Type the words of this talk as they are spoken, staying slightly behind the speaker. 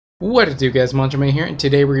What it do, guys? Manjoume here, and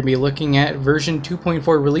today we're going to be looking at version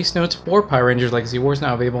 2.4 release notes for Power Rangers Legacy Wars,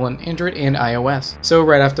 now available on Android and iOS. So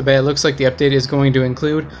right off the bat, it looks like the update is going to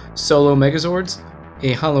include solo Megazords,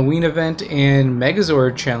 a Halloween event, and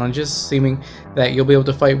Megazord challenges, seeming that you'll be able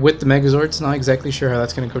to fight with the Megazords. Not exactly sure how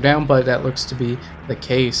that's going to go down, but that looks to be the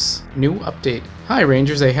case. New update. Hi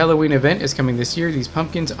Rangers, a Halloween event is coming this year. These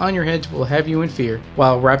pumpkins on your heads will have you in fear.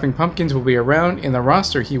 While wrapping pumpkins will be around, in the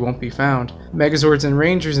roster he won't be found. Megazords and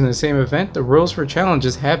Rangers in the same event, the rules for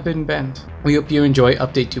challenges have been bent. We hope you enjoy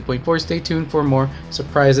update 2.4. Stay tuned for more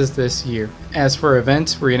surprises this year. As for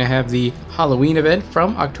events, we're going to have the Halloween event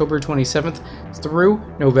from October 27th through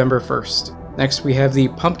November 1st. Next we have the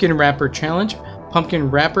Pumpkin Wrapper Challenge.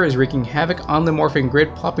 Pumpkin Wrapper is wreaking havoc on the morphing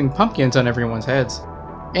grid, plopping pumpkins on everyone's heads.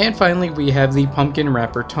 And finally, we have the Pumpkin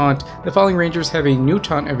Wrapper Taunt. The following Rangers have a new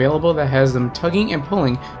taunt available that has them tugging and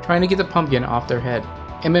pulling, trying to get the pumpkin off their head.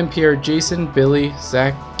 MMPR Jason, Billy,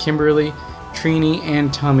 Zach, Kimberly, Trini,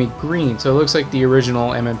 and Tommy Green. So it looks like the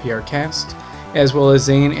original MMPR cast, as well as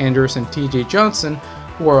Zane, Andrews, and TJ Johnson,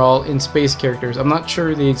 who are all in-space characters. I'm not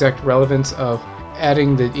sure the exact relevance of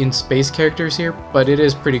adding the in-space characters here, but it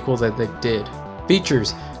is pretty cool that they did.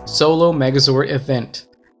 Features: Solo Megazord Event.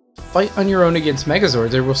 Fight on your own against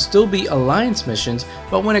Megazords. There will still be alliance missions,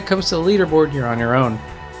 but when it comes to the leaderboard, you're on your own.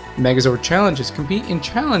 Megazord challenges. Compete in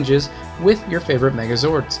challenges with your favorite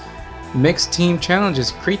Megazords. Mixed team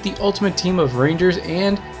challenges. Create the ultimate team of Rangers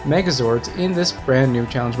and Megazords in this brand new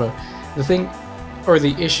challenge mode. The thing, or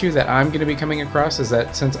the issue that I'm going to be coming across is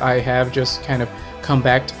that since I have just kind of come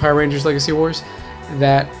back to Power Rangers Legacy Wars,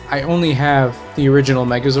 that I only have the original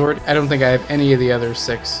Megazord. I don't think I have any of the other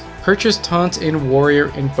 6. Purchase taunts in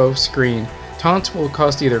Warrior Info screen. Taunts will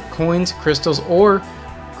cost either coins, crystals, or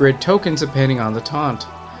grid tokens depending on the taunt.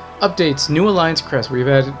 Updates: New Alliance Crest. We've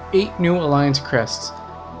added 8 new Alliance Crests.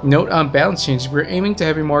 Note on balance changes: we're aiming to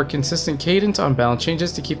have a more consistent cadence on balance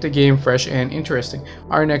changes to keep the game fresh and interesting.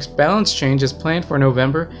 Our next balance change is planned for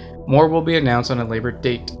November. More will be announced on a later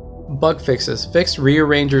date. Bug fixes: fixed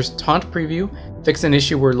Rearranger's taunt preview, fixed an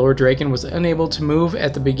issue where Lord Draken was unable to move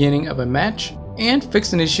at the beginning of a match, and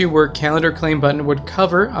fixed an issue where calendar claim button would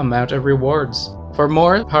cover amount of rewards. For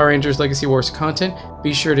more Power Rangers Legacy Wars content,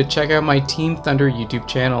 be sure to check out my Team Thunder YouTube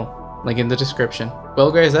channel, link in the description. Well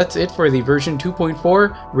guys, that's it for the version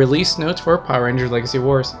 2.4 release notes for Power Rangers Legacy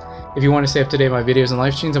Wars. If you want to stay up to date with my videos and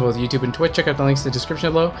live streams on both YouTube and Twitch, check out the links in the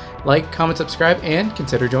description below. Like, comment, subscribe, and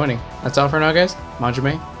consider joining. That's all for now guys.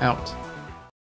 Manjoume out.